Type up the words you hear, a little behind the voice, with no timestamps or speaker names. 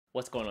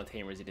What's going on,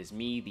 Tamers? It is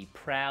me, the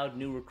proud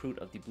new recruit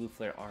of the Blue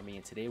Flare Army,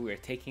 and today we are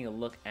taking a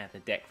look at the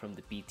deck from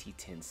the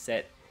BT10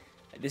 set.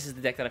 This is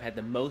the deck that I've had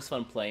the most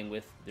fun playing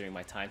with during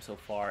my time so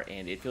far,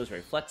 and it feels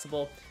very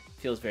flexible,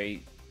 feels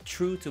very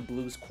true to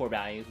Blue's core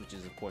values, which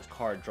is of course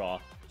card draw,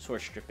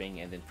 source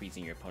stripping, and then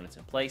freezing your opponents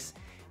in place.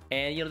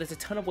 And there's a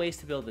ton of ways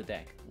to build the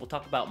deck. We'll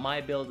talk about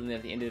my build, and then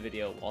at the end of the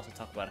video, we'll also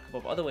talk about a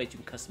couple of other ways you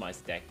can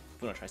customize the deck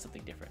if you want to try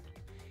something different.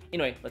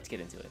 Anyway, let's get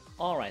into it.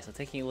 Alright, so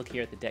taking a look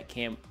here at the deck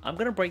cam, I'm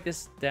going to break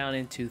this down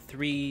into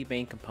three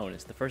main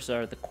components. The first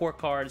are the core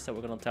cards that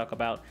we're going to talk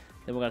about,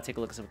 then we're going to take a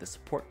look at some of the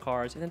support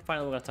cards, and then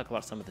finally we're going to talk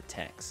about some of the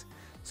techs.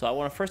 So I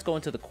want to first go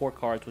into the core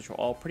cards, which were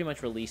all pretty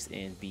much released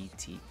in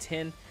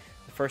BT10.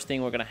 The first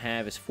thing we're going to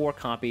have is 4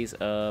 copies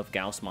of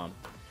Gaussmon.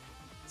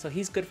 So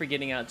he's good for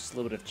getting out just a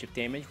little bit of chip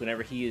damage.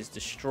 Whenever he is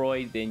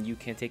destroyed, then you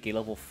can take a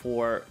level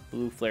 4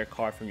 Blue Flare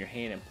card from your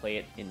hand and play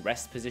it in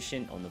rest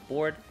position on the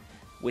board,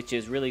 which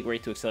is really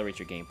great to accelerate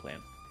your game plan.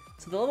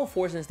 So the level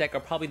 4s in this deck are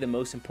probably the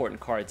most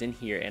important cards in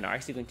here and are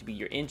actually going to be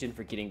your engine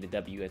for getting the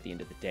W at the end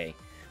of the day.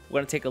 We're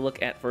going to take a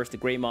look at first the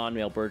Greymon,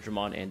 Male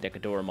Bergermon, and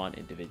Decadoramon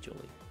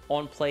individually.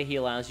 On play, he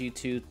allows you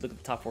to look at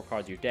the top 4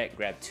 cards of your deck,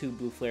 grab 2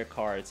 Blue Flare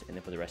cards, and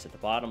then put the rest at the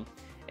bottom.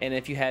 And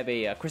if you have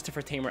a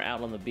Christopher Tamer out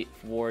on the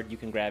board, you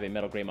can grab a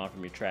Metal Greymon from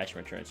your trash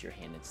and return it to your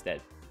hand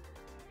instead.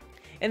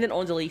 And then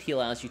on delete, he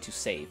allows you to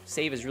save.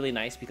 Save is really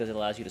nice because it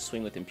allows you to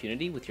swing with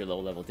impunity with your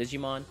low level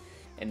Digimon.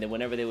 And then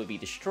whenever they would be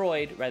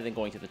destroyed, rather than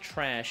going to the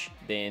trash,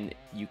 then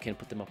you can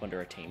put them up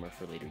under a tamer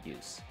for later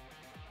use.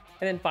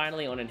 And then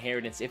finally on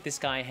inheritance, if this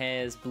guy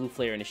has Blue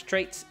Flare in his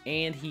traits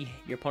and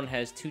your opponent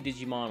has 2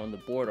 Digimon on the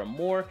board or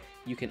more,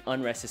 you can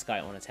unrest this guy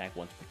on attack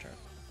once per turn.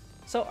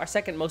 So our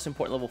second most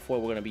important level 4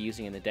 we're going to be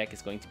using in the deck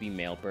is going to be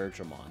Male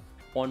Bergermon.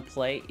 On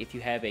play, if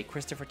you have a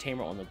Christopher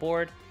Tamer on the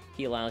board,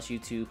 he allows you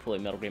to pull a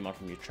Metal Greymon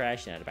from your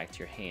trash and add it back to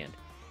your hand.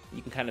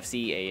 You can kind of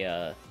see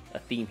a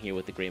theme here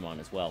with the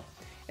Greymon as well.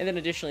 And then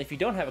additionally, if you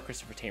don't have a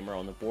Christopher Tamer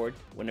on the board,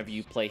 whenever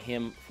you play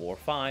him for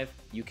 5,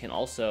 you can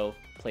also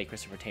play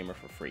Christopher Tamer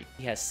for free.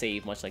 He has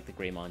save, much like the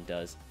Greymon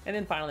does. And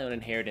then finally on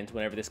inheritance,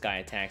 whenever this guy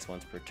attacks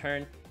once per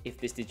turn, if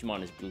this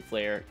Digimon is Blue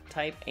Flare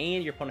type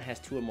and your opponent has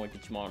 2 or more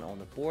Digimon on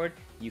the board,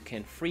 you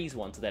can freeze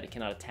one so that it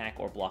cannot attack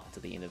or block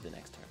until the end of the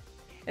next turn.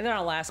 And then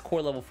our last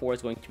core level 4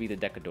 is going to be the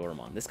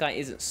Decadoramon. This guy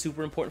isn't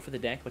super important for the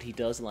deck, but he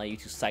does allow you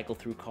to cycle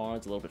through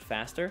cards a little bit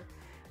faster.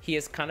 He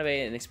is kind of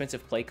an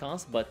expensive play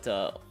cost, but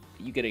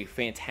you get a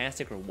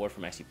fantastic reward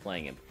from actually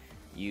playing him.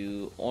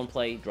 You, on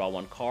play, draw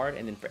 1 card,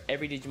 and then for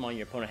every Digimon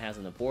your opponent has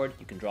on the board,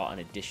 you can draw an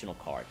additional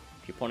card.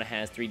 If your opponent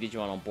has 3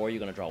 Digimon on board,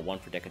 you're going to draw 1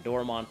 for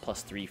Decadoramon,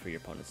 plus 3 for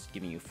your opponents,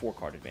 giving you 4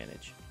 card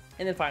advantage.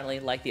 And then finally,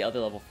 like the other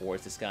level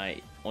 4s, this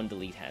guy on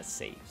delete has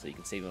save, so you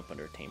can save him up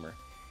under a tamer.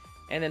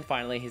 And then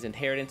finally, his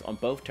inheritance on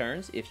both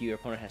turns, if your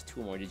opponent has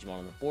 2 or more Digimon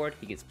on the board,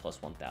 he gets plus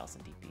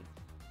 1000 DP.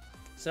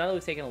 So now that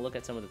we've taken a look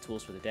at some of the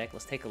tools for the deck,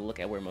 let's take a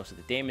look at where most of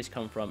the damage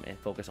comes from and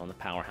focus on the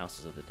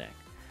powerhouses of the deck.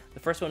 The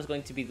first one is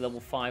going to be level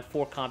 5,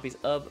 4 copies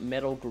of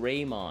Metal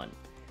Greymon.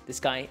 This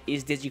guy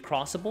is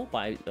Digicrossable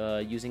by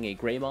using a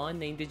Greymon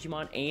named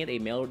Digimon and a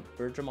Male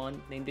Bergermon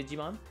named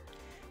Digimon.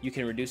 You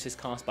can reduce his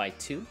cost by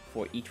 2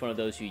 for each one of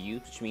those you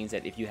use, which means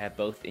that if you have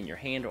both in your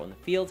hand or on the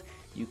field,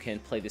 you can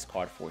play this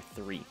card for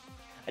 3.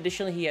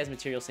 Additionally, he has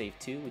material save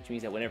 2, which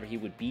means that whenever he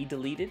would be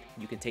deleted,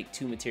 you can take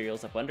 2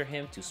 materials up under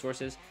him, 2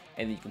 sources,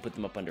 and then you can put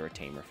them up under a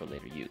tamer for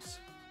later use.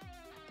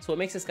 So what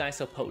makes this guy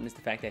so potent is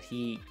the fact that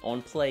he,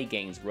 on play,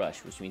 gains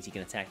Rush, which means he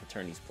can attack the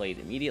turn he's played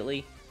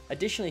immediately.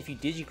 Additionally, if you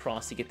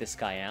Digicross to get this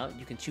guy out,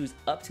 you can choose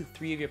up to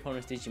 3 of your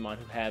opponent's Digimon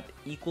who have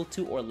equal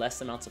to or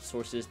less amounts of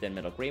sources than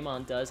Metal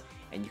Greymon does,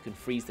 and you can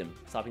freeze them,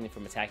 stopping them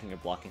from attacking or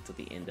blocking until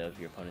the end of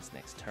your opponent's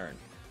next turn.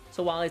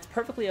 So while it's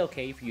perfectly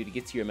okay for you to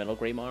get to your Metal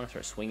Greymon and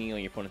start swinging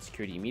on your opponent's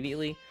security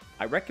immediately,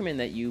 I recommend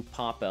that you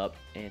pop up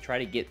and try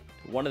to get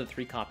one of the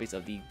 3 copies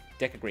of the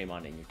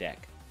Greymon in your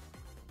deck.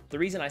 The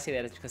reason I say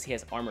that is because he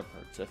has armor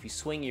perk, so if you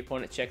swing, your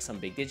opponent checks some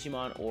big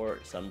Digimon or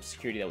some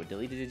security that would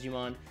delete a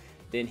Digimon,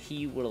 then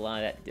he would allow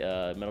that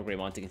Metal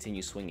Greymon to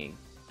continue swinging.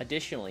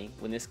 Additionally,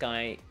 when this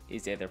guy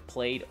is either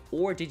played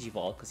or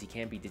Digivolved, because he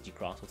can be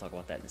Digicrossed, we'll talk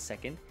about that in a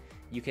second,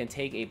 you can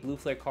take a Blue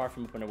Flare card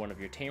from up under one of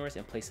your tamers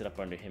and place it up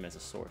under him as a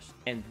source.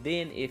 And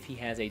then if he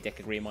has a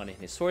Greymon in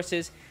his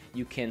sources,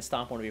 you can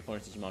stop one of your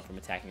opponent's Digimon from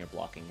attacking or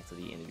blocking until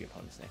the end of your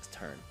opponent's next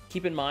turn.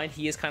 Keep in mind,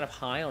 he is kind of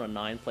high on a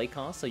 9 play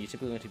cost, so you're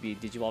typically going to be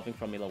Digivolving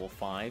from a level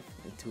 5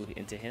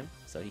 into him,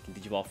 so he can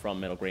Digivolve from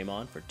Metal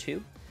Greymon for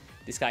 2.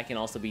 This guy can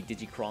also be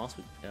Digicrossed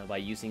by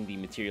using the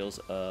materials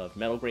of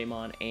Metal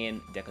Greymon and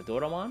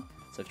Decadoramon.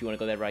 So if you want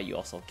to go that route, you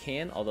also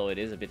can, although it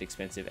is a bit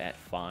expensive at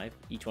 5.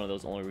 Each one of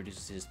those only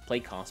reduces his play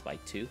cost by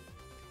 2.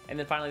 And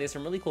then finally, there's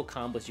some really cool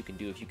combos you can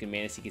do if you can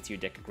manage to get to your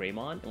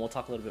Greymon, and we'll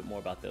talk a little bit more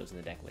about those in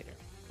the deck later.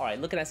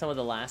 Alright, looking at some of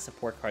the last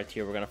support cards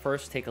here, we're going to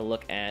first take a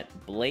look at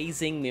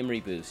Blazing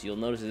Memory Boost. You'll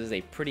notice this is a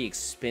pretty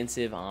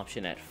expensive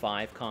option at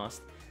 5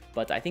 cost,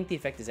 but I think the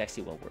effect is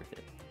actually well worth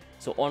it.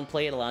 So on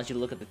play, it allows you to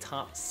look at the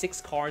top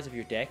 6 cards of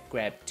your deck,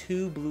 grab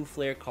 2 Blue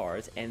Flare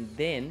cards, and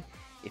then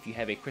if you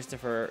have a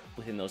Christopher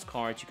within those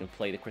cards, you can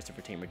play the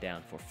Christopher Tamer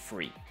down for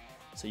free.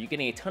 So you're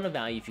getting a ton of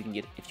value if you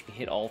can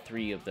hit all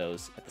 3 of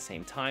those at the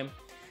same time.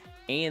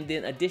 And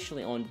then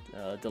additionally on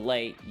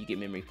delay, you get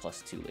memory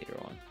 +2 later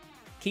on.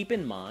 Keep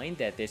in mind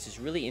that there's this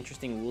really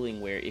interesting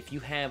ruling where if you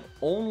have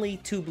only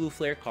 2 blue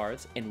flare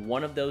cards and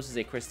one of those is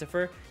a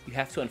Christopher, you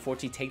have to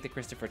unfortunately take the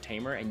Christopher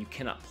Tamer and you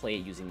cannot play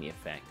it using the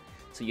effect.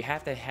 So you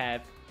have to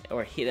have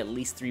or hit at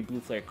least 3 blue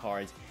flare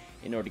cards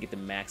in order to get the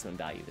maximum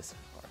value of this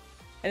card.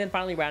 And then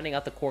finally, rounding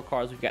out the core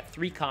cards, we've got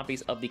 3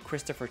 copies of the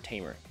Christopher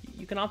Tamer.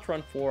 You can opt to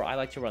run 4. I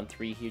like to run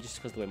 3 here just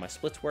because of the way my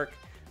splits work.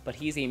 But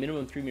he's a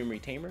minimum 3 memory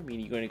Tamer,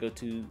 meaning you're going to go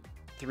to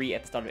 3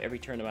 at the start of every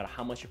turn no matter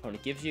how much your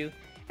opponent gives you.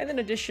 And then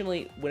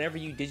additionally, whenever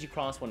you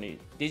Digicross one of your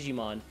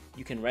Digimon,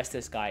 you can rest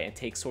this guy and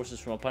take sources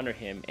from up under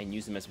him and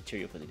use them as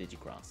material for the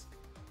Digicross.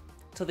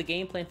 So the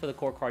game plan for the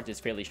core cards is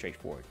fairly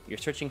straightforward. You're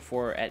searching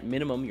for, at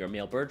minimum, your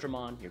male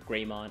Birdramon, your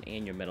Greymon,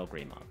 and your Metal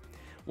Greymon.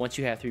 Once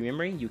you have 3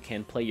 memory, you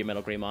can play your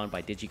Metal Greymon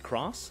by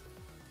Digicross,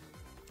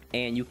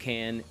 and you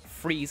can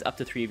freeze up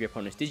to 3 of your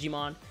opponent's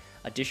Digimon.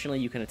 Additionally,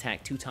 you can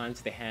attack 2 times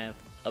if they have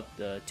up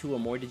to 2 or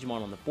more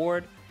Digimon on the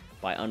board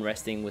by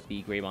unresting with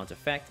the Greymon's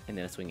effect, and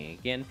then swinging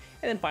again.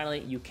 And then finally,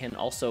 you can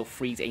also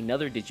freeze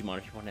another Digimon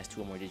if your opponent has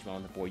 2 or more Digimon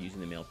on the board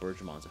using the male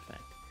Birdramon's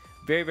effect.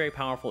 Very, very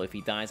powerful. If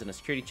he dies on a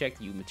security check,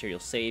 you material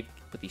save,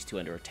 put these 2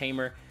 under a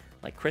Tamer.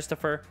 Like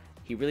Christopher,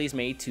 he really is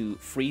made to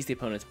freeze the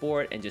opponent's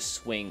board and just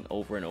swing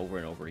over and over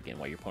and over again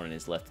while your opponent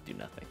is left to do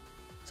nothing.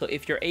 So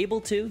if you're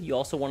able to, you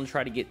also want to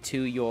try to get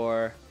to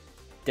your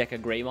Deca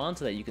Greymon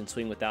so that you can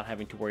swing without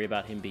having to worry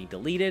about him being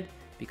deleted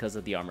because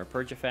of the Armor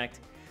Purge effect.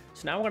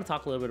 So now we're going to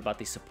talk a little bit about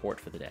the support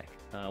for the deck.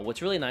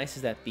 What's really nice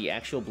is that the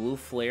actual Blue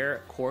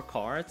Flare core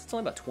cards, it's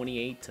only about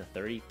 28 to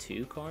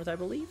 32 cards, I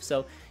believe.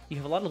 So you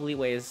have a lot of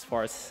leeway as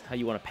far as how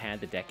you want to pad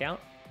the deck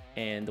out.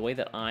 And the way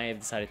that I have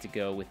decided to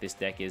go with this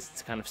deck is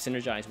to kind of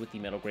synergize with the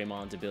Metal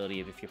Greymon's ability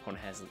of if your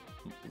opponent has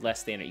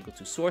less than or equal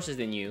to sources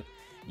than you,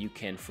 you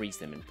can freeze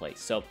them in place.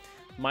 So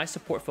my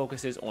support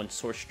focuses on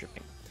source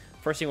stripping.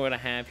 First thing we're going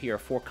to have here are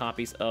 4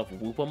 copies of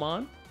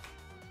Woopamon,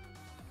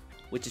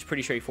 which is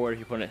pretty straightforward. If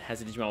your opponent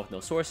has a Digimon with no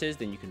sources,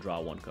 then you can draw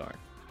 1 card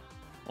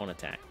on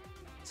attack.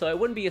 So it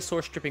wouldn't be a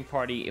source stripping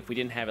party if we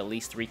didn't have at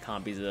least 3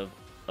 copies of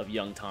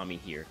young Tommy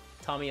here.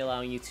 Tommy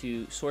allowing you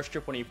to source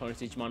strip one of your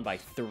opponent's Digimon by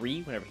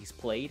 3 whenever he's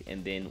played,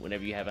 and then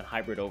whenever you have a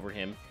hybrid over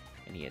him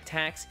and he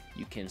attacks,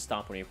 you can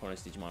stop one of your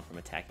opponent's Digimon from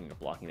attacking or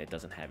blocking that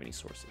doesn't have any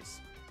sources.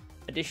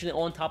 Additionally,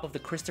 on top of the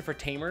Christopher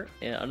Tamer,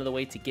 another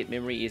way to get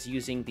memory is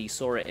using the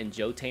Sora and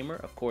Joe Tamer,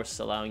 of course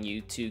allowing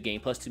you to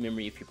gain +2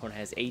 memory if your opponent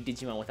has a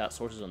Digimon without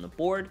sources on the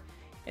board,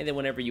 and then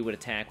whenever you would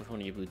attack with one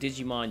of your blue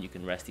Digimon, you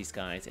can rest these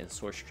guys and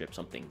source strip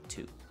something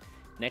too.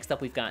 Next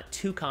up, we've got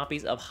 2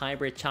 copies of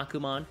Hybrid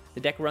Chakumon.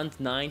 The deck runs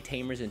 9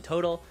 Tamers in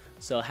total,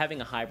 so having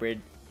a hybrid,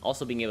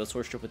 also being able to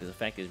source strip with this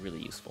effect is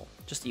really useful,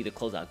 just to either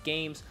close out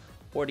games,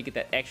 or to get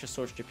that extra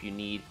source strip you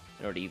need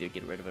in order to either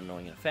get rid of an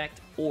annoying effect,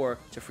 or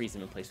to freeze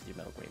them in place with your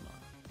Metal Greymon.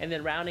 And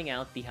then rounding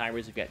out the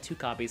hybrids, we've got 2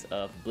 copies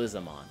of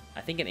Blizzamon.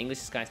 I think in English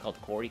this guy's called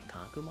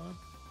Korikakumon.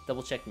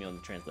 Double check me on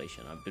the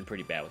translation, I've been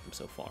pretty bad with him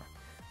so far.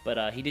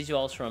 But he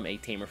digivolves from a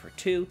Tamer for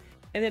 2,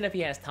 and then if he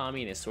has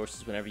Tommy and his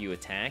sources, whenever you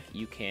attack,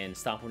 you can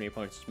stop one of your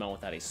opponent's Digimon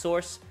without a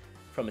source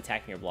from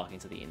attacking or blocking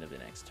to the end of the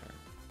next turn.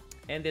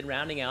 And then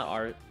rounding out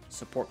our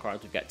support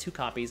cards, we've got 2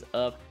 copies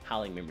of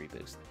Howling Memory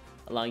Boost,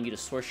 allowing you to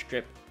source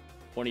strip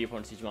one of your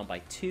opponent's Digimon by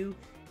 2,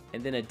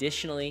 and then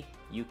additionally,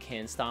 you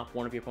can stop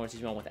one of your opponent's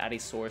Digimon without a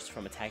source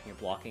from attacking or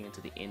blocking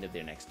until the end of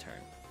their next turn.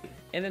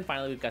 And then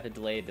finally, we've got the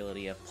delay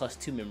ability of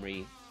 +2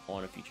 memory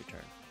on a future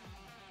turn.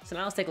 So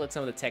now let's take a look at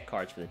some of the tech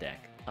cards for the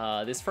deck.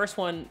 This first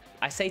one,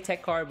 I say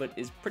tech card, but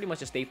is pretty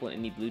much a staple in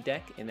any blue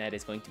deck, and that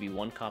is going to be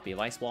 1 copy of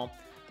Ice Wall.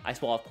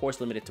 Ice Wall, of course,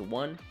 limited to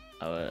 1,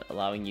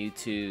 allowing you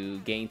to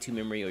gain 2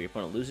 memory or your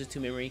opponent loses 2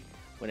 memory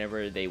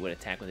whenever they would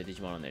attack with a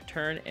Digimon on their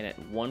turn, and at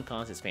 1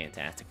 cost is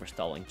fantastic for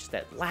stalling just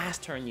that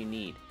last turn you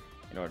need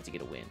in order to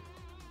get a win.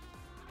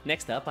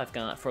 Next up, I've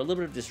got, for a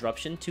little bit of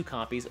disruption, 2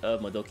 copies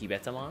of Modoki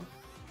Betamon.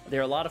 There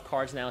are a lot of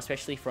cards now,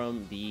 especially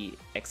from the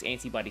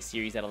X-Antibody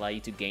series, that allow you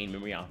to gain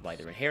memory off of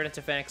either inheritance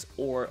effects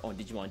or on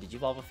Digimon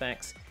Digivolve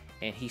effects,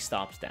 and he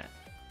stops that.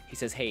 He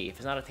says, hey, if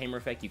it's not a Tamer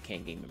effect, you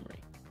can't gain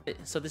memory.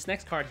 So this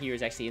next card here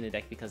is actually in the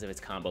deck because of its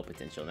combo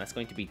potential, and that's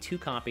going to be 2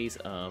 copies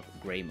of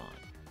Greymon.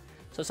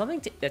 So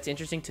something that's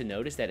interesting to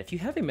note is that if you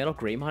have a Metal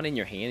Greymon in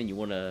your hand and you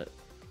want to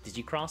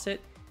Digicross it,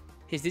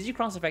 his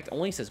Digicross effect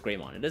only says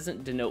Greymon. It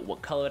doesn't denote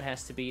what color it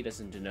has to be. It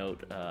doesn't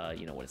denote,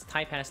 what its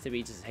type has to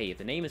be. It just says, hey, if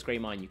the name is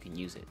Greymon, you can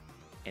use it.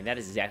 And that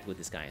is exactly what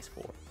this guy is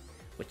for.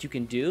 What you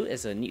can do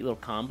as a neat little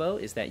combo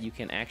is that you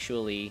can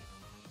actually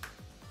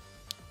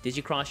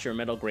Digicross your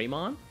Metal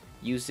Greymon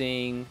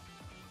using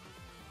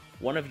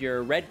one of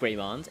your red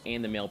Greymons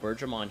and the male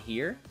Birdramon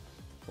here,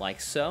 like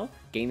so.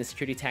 Gain the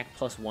security attack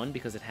 +1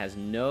 because it has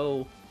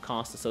no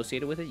cost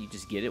associated with it. You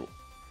just get it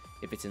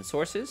if it's in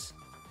sources.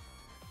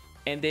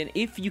 And then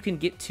if you can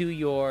get to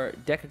your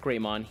Deca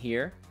Greymon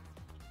here,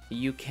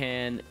 you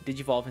can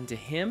Digivolve into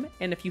him.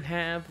 And if you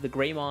have the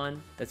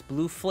Greymon that's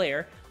Blue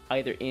Flare,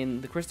 either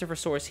in the Christopher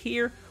source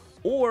here,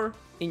 or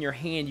in your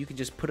hand, you can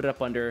just put it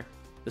up under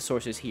the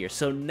sources here.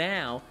 So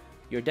now,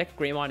 your deck of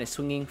Greymon is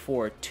swinging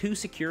for 2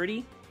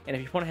 security, and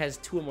if your opponent has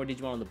 2 or more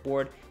Digimon on the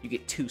board, you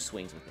get 2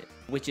 swings with it,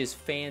 which is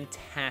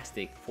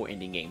fantastic for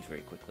ending games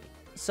very quickly.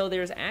 So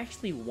there's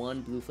actually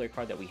one Blue Flare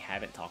card that we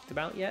haven't talked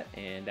about yet,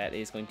 and that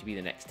is going to be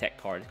the next tech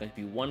card. It's going to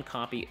be 1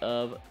 copy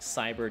of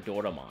Cyber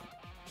Doraemon.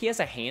 He has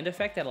a hand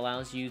effect that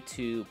allows you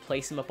to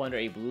place him up under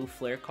a Blue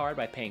Flare card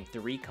by paying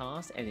 3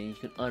 cost, and then you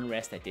can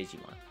unrest that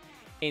Digimon.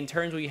 In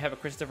turns where you have a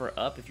Christopher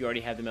up, if you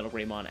already have the Metal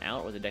Greymon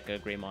out or the Deca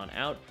Greymon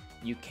out,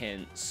 you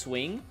can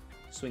swing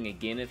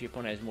again if your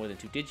opponent has more than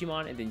 2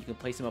 Digimon, and then you can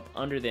place him up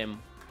under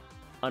them,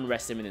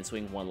 unrest him, and then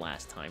swing 1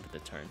 last time for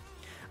the turn.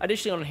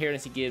 Additionally, on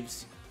Inheritance, he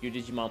gives your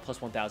Digimon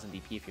plus 1000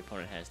 DP if your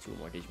opponent has 2 or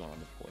more Digimon on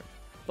the board.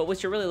 But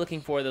what you're really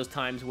looking for are those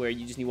times where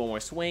you just need 1 more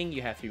swing,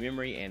 you have 3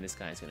 memory, and this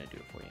guy's going to do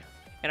it for you.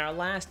 And our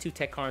last 2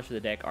 tech cards for the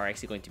deck are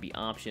actually going to be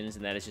options,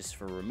 and that is just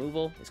for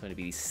removal. It's going to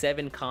be the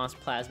 7 cost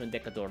Plasma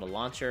Decadora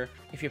Launcher.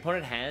 If your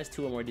opponent has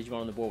 2 or more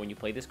Digimon on the board when you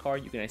play this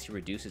card, you can actually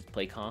reduce its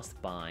play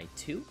cost by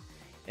 2.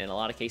 And in a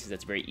lot of cases,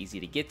 that's very easy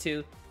to get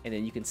to, and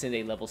then you can send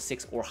a level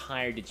 6 or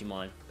higher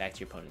Digimon back to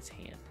your opponent's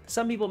hand.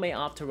 Some people may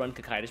opt to run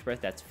Kakaida's Breath,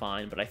 that's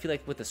fine, but I feel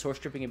like with the source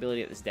stripping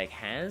ability that this deck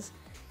has,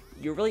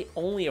 you're really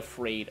only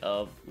afraid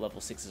of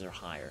level 6s or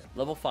higher.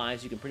 Level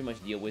 5s you can pretty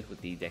much deal with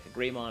the Deca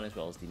Greymon as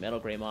well as the Metal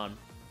Greymon.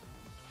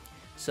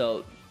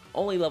 So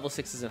only level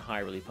 6s and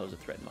higher really pose a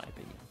threat in my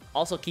opinion.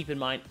 Also keep in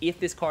mind,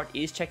 if this card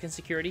is checked in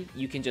security,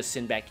 you can just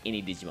send back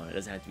any Digimon. It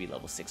doesn't have to be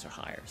level 6 or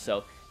higher.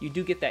 So you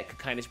do get that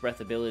Kakaida's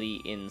Breath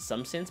ability in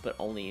some sense, but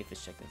only if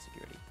it's checked in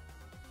security.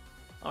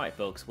 Alright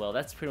folks, well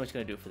that's pretty much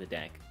going to do it for the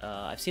deck.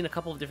 I've seen a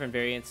couple of different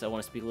variants, so I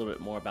want to speak a little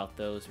bit more about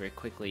those very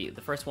quickly.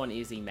 The first one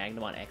is the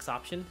Magnamon X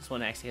option. This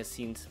one actually has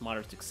seen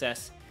moderate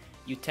success.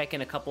 You tech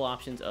in a couple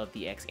options of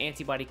the X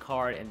antibody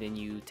card, and then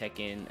you tech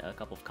in a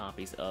couple of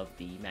copies of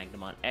the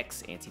Magnamon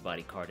X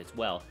antibody card as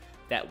well.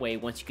 That way,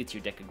 once you get to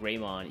your deck of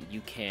Greymon,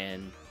 you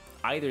can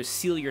either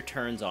seal your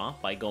turns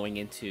off by going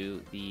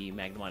into the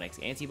Magnamon X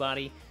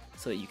antibody,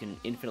 so that you can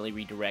infinitely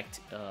redirect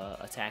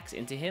attacks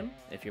into him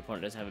if your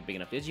opponent doesn't have a big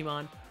enough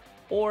Digimon,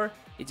 or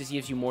it just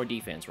gives you more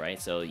defense,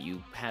 right? So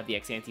you have the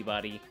X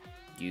antibody,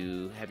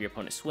 you have your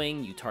opponent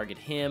swing, you target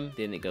him,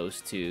 then it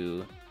goes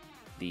to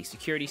the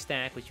security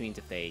stack, which means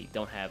if they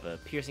don't have a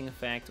piercing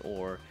effect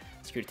or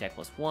security attack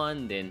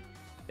 +1, then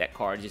that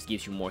card just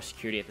gives you more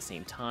security at the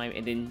same time,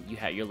 and then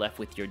you're left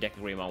with your Deca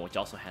Greymon, which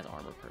also has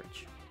Armor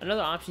Purge.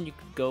 Another option you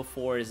could go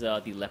for is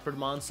the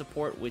Leopardmon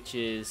support, which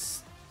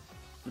is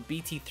the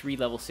BT3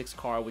 level 6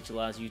 card, which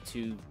allows you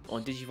to,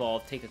 on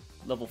Digivolve, take a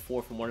level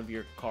 4 from one of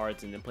your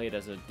cards and then play it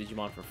as a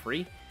Digimon for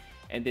free.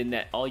 And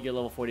then all your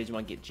level 4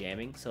 Digimon get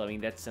jamming, so I mean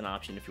that's an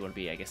option if you want to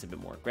be, I guess, a bit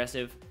more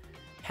aggressive.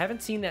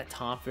 Haven't seen that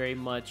top very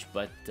much,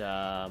 but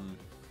yeah,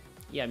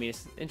 I mean,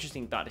 it's an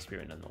interesting thought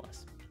experiment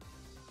nonetheless.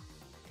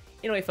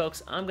 Anyway,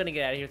 folks, I'm going to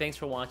get out of here. Thanks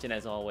for watching,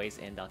 as always,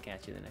 and I'll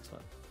catch you in the next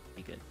one.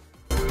 Be good.